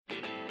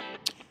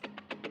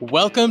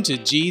Welcome to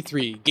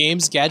G3,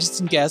 Games,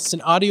 Gadgets, and Guests,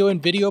 an audio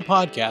and video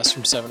podcast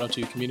from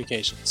 702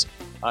 Communications.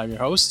 I'm your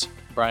host,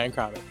 Brian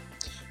Crowley.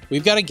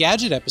 We've got a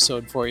gadget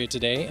episode for you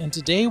today, and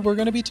today we're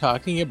going to be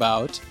talking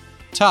about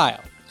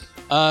Tile.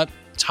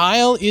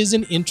 Tile is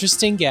an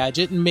interesting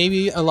gadget, and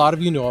maybe a lot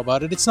of you know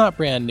about it. It's not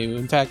brand new.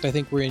 In fact, I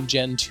think we're in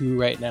Gen 2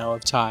 right now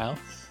of Tile.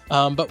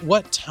 But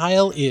what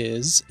Tile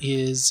is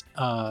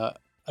a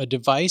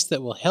device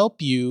that will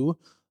help you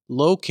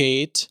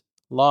locate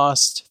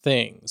lost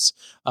things.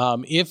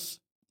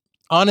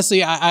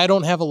 Honestly, I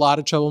don't have a lot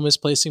of trouble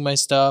misplacing my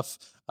stuff,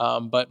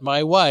 but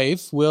my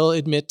wife will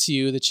admit to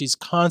you that she's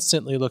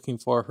constantly looking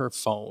for her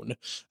phone,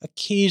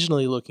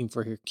 occasionally looking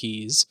for her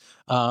keys.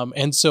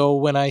 And so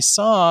when I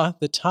saw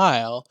the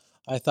Tile,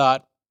 I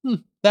thought,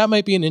 that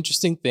might be an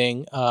interesting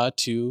thing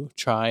to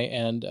try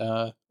and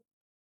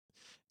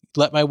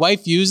let my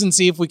wife use and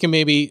see if we can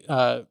maybe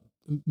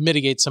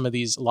mitigate some of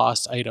these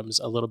lost items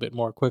a little bit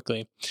more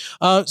quickly.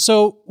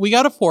 So we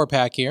got a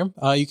 4-pack here.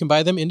 You can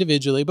buy them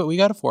individually, but we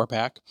got a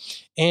 4-pack.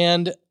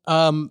 And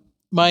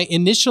my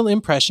initial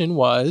impression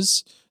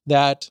was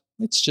that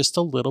it's just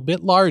a little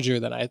bit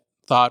larger than I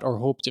thought or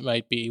hoped it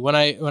might be. When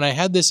I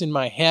had this in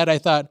my head, I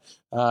thought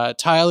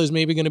Tile is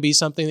maybe going to be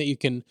something that you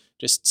can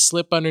just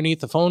slip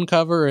underneath the phone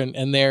cover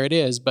and there it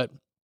is. But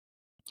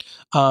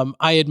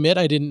I admit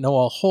I didn't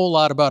know a whole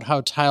lot about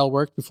how Tile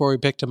worked before we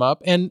picked them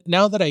up. And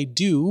now that I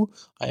do,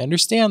 I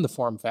understand the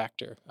form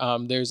factor.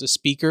 There's a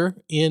speaker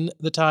in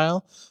the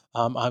Tile.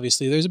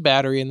 Obviously, there's a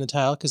battery in the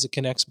Tile because it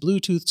connects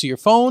Bluetooth to your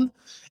phone.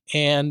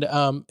 And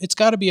it's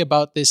got to be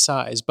about this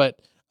size. But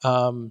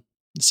the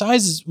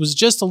size was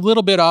just a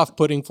little bit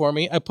off-putting for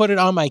me. I put it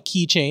on my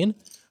keychain.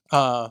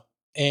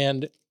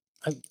 And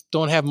I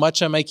don't have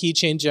much on my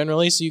keychain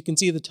generally, so you can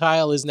see the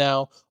Tile is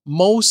now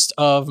most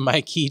of my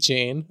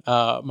keychain,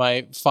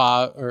 my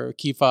fob or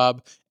key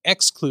fob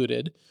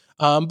excluded.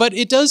 But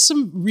it does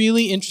some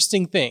really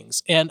interesting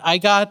things. And I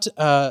got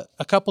a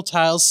couple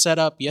Tiles set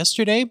up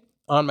yesterday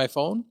on my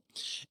phone.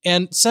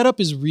 And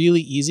setup is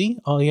really easy.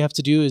 All you have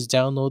to do is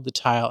download the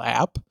Tile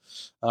app,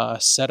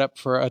 set up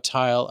for a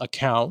Tile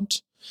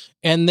account.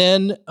 And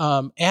then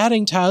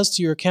adding tiles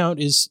to your account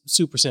is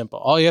super simple.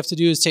 All you have to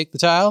do is take the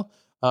Tile,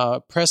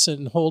 press it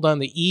and hold on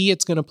the E.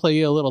 It's going to play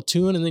you a little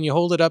tune, and then you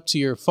hold it up to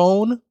your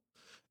phone,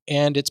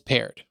 and it's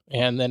paired.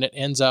 And then it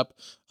ends up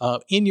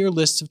in your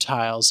list of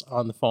tiles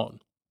on the phone.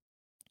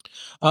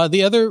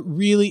 The other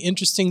really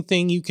interesting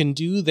thing you can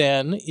do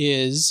then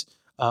is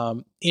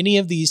any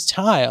of these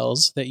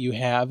tiles that you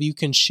have, you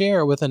can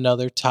share with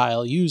another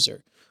Tile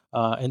user.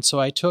 And so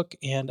I took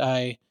and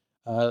I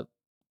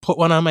put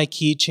one on my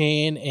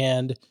keychain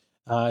and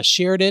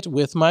shared it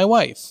with my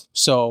wife.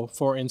 So,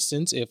 for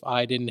instance, if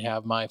I didn't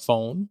have my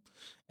phone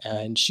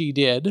and she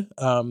did,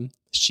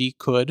 she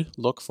could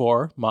look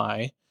for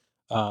my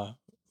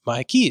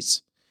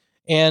keys.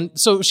 And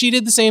so she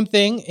did the same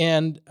thing.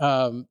 And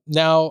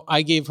now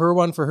I gave her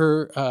one for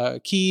her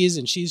keys,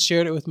 and she's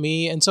shared it with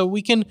me. And so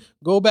we can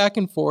go back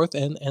and forth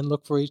and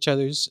look for each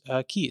other's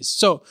keys.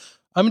 So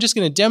I'm just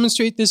going to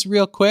demonstrate this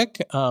real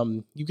quick.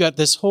 You've got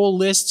this whole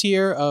list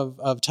here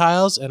of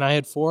tiles, and I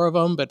had 4 of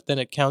them, but then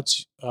it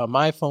counts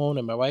my phone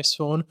and my wife's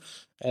phone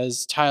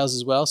as tiles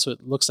as well, so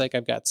it looks like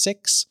I've got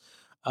 6.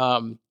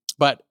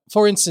 But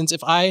for instance,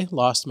 if I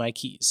lost my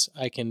keys,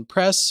 I can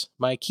press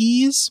my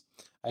keys,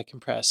 I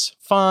can press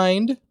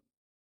find,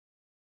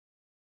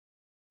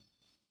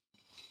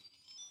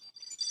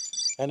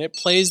 and it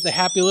plays the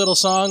happy little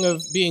song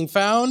of being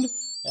found,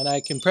 and I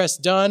can press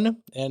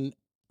done, and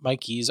my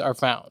keys are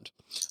found.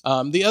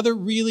 The other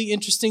really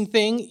interesting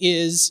thing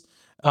is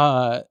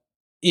it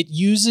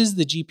uses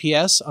the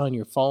GPS on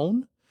your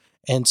phone.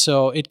 And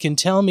so it can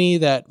tell me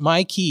that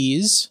my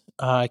keys,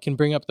 I can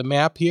bring up the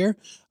map here.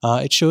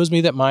 It shows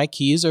me that my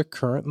keys are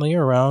currently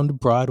around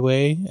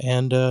Broadway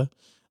and the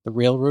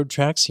railroad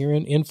tracks here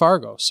in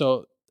Fargo.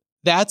 So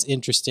that's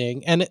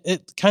interesting. And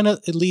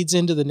it leads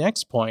into the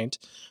next point.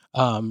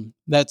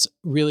 That's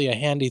really a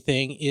handy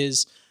thing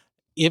is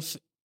if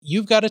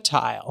you've got a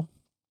Tile,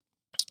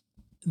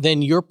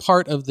 then you're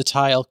part of the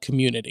Tile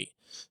community.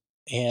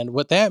 And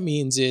what that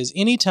means is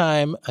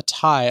anytime a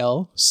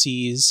Tile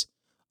sees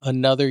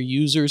another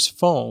user's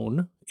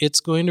phone, it's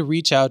going to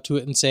reach out to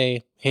it and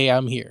say, hey,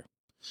 I'm here.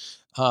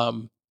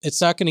 It's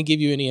not going to give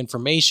you any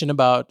information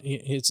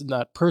it's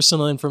not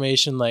personal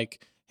information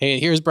like, hey,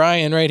 here's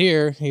Brian right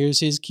here. Here's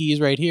his keys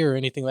right here or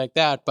anything like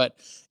that. But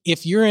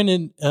if you're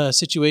in a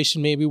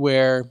situation maybe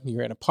where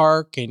you're in a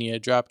park and you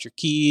dropped your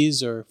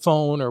keys or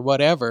phone or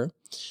whatever,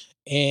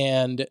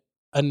 and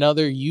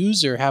another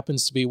user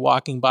happens to be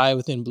walking by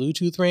within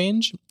Bluetooth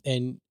range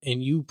and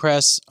you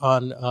press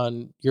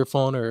on your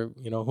phone or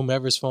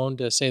whomever's phone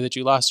to say that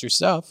you lost your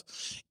stuff,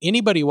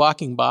 anybody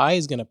walking by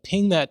is going to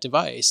ping that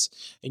device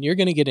and you're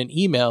going to get an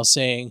email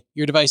saying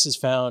your device is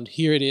found.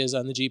 Here it is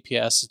on the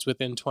GPS. It's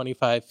within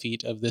 25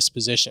 feet of this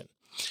position.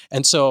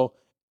 And so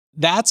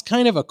that's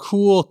kind of a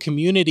cool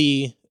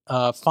community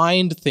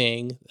find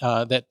thing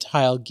that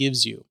Tile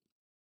gives you.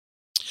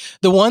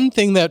 The one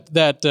thing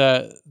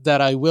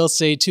that I will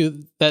say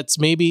too, that's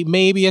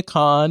maybe a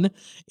con,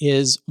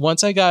 is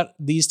once I got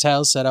these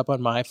tiles set up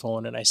on my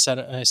phone and I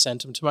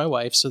sent them to my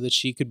wife so that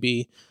she could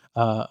be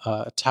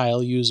a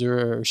tile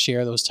user or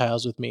share those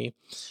tiles with me.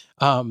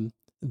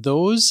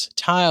 Those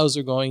tiles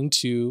are going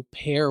to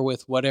pair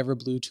with whatever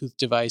Bluetooth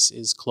device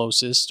is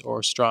closest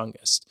or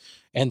strongest.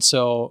 And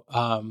so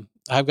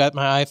I've got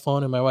my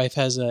iPhone and my wife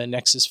has a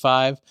Nexus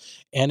 5.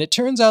 And it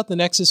turns out the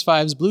Nexus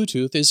 5's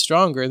Bluetooth is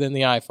stronger than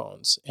the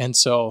iPhone's. And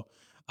so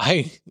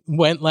I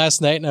went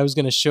last night and I was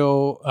going to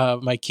show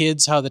my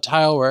kids how the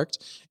tile worked.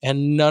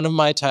 And none of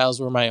my tiles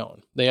were my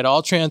own. They had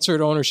all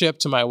transferred ownership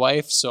to my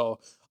wife. So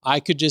I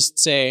could just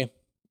say,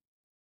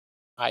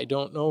 I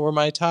don't know where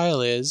my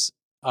tile is.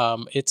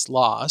 It's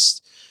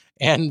lost.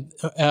 And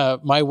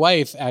my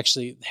wife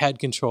actually had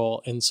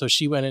control. And so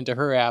she went into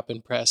her app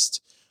and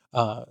pressed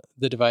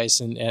the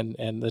device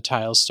and the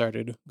tiles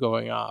started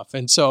going off.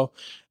 And so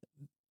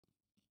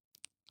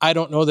I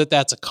don't know that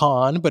that's a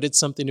con, but it's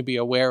something to be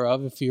aware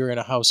of if you're in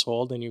a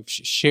household and you've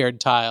shared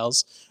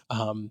tiles.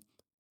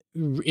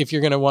 If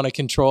you're going to want to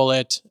control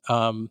it,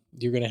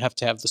 you're going to have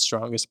the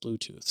strongest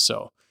Bluetooth.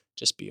 So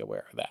just be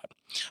aware of that.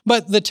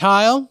 But the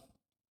tile,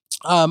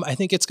 I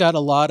think it's got a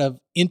lot of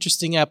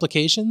interesting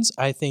applications.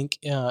 I think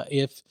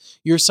if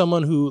you're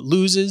someone who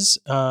loses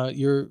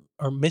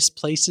or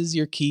misplaces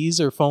your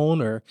keys or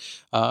phone, or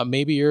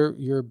maybe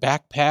your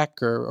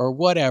backpack or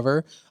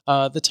whatever,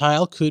 the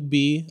tile could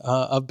be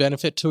of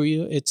benefit to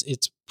you.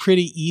 It's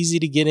pretty easy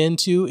to get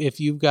into if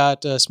you've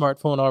got a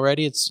smartphone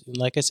already. It's,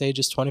 like I say,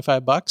 just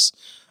 $25.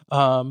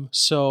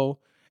 So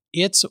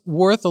it's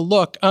worth a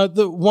look.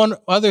 The one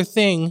other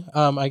thing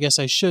I guess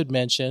I should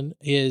mention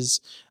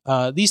is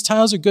these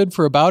tiles are good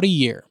for about a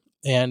year.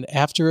 And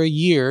after a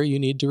year, you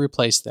need to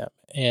replace them.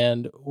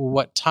 And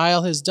what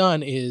Tile has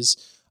done is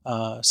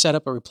set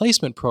up a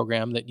replacement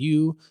program that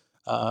you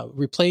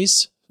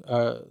replace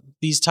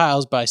these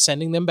tiles by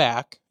sending them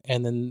back,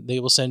 and then they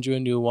will send you a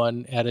new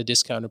one at a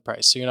discounted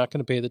price. So you're not going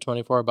to pay the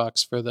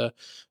 $24 for the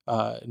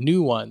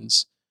new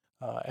ones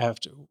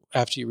after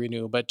you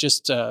renew. But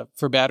just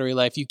for battery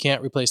life, you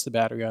can't replace the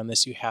battery on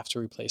this. You have to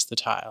replace the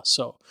tile.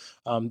 So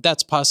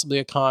that's possibly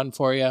a con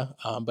for you,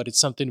 but it's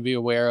something to be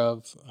aware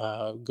of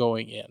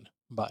going in.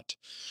 But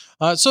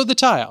so the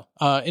tile,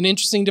 an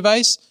interesting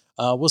device.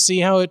 We'll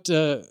see how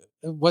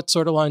what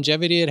sort of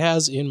longevity it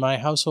has in my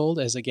household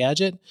as a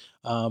gadget.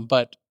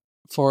 But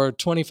for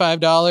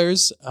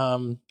 $25,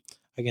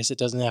 I guess it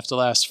doesn't have to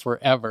last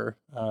forever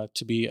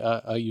to be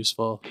a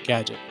useful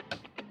gadget.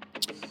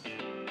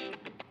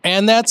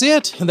 And that's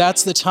it.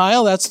 That's the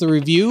tile. That's the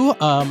review.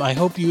 I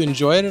hope you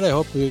enjoyed it. I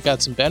hope we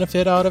got some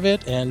benefit out of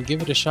it, and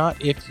give it a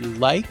shot if you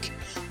like.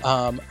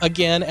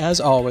 Again, as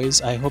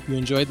always, I hope you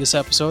enjoyed this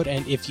episode,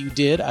 and if you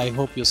did, I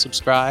hope you'll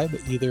subscribe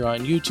either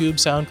on YouTube,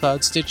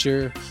 SoundCloud,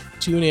 Stitcher,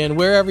 TuneIn,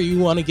 wherever you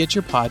want to get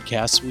your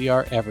podcasts. We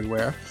are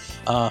everywhere.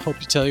 Hope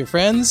you tell your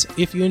friends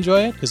if you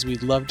enjoy it, because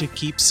we'd love to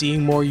keep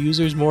seeing more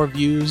users, more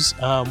views,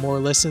 more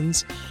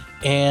listens.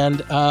 And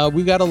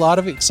we've got a lot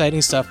of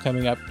exciting stuff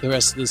coming up the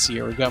rest of this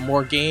year. We've got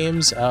more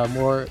games,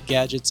 more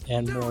gadgets,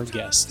 and more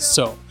guests.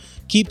 So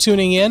keep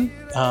tuning in.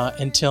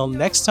 Until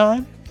next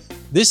time,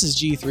 this is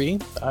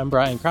G3. I'm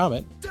Brian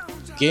Cromit.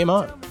 Game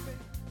on.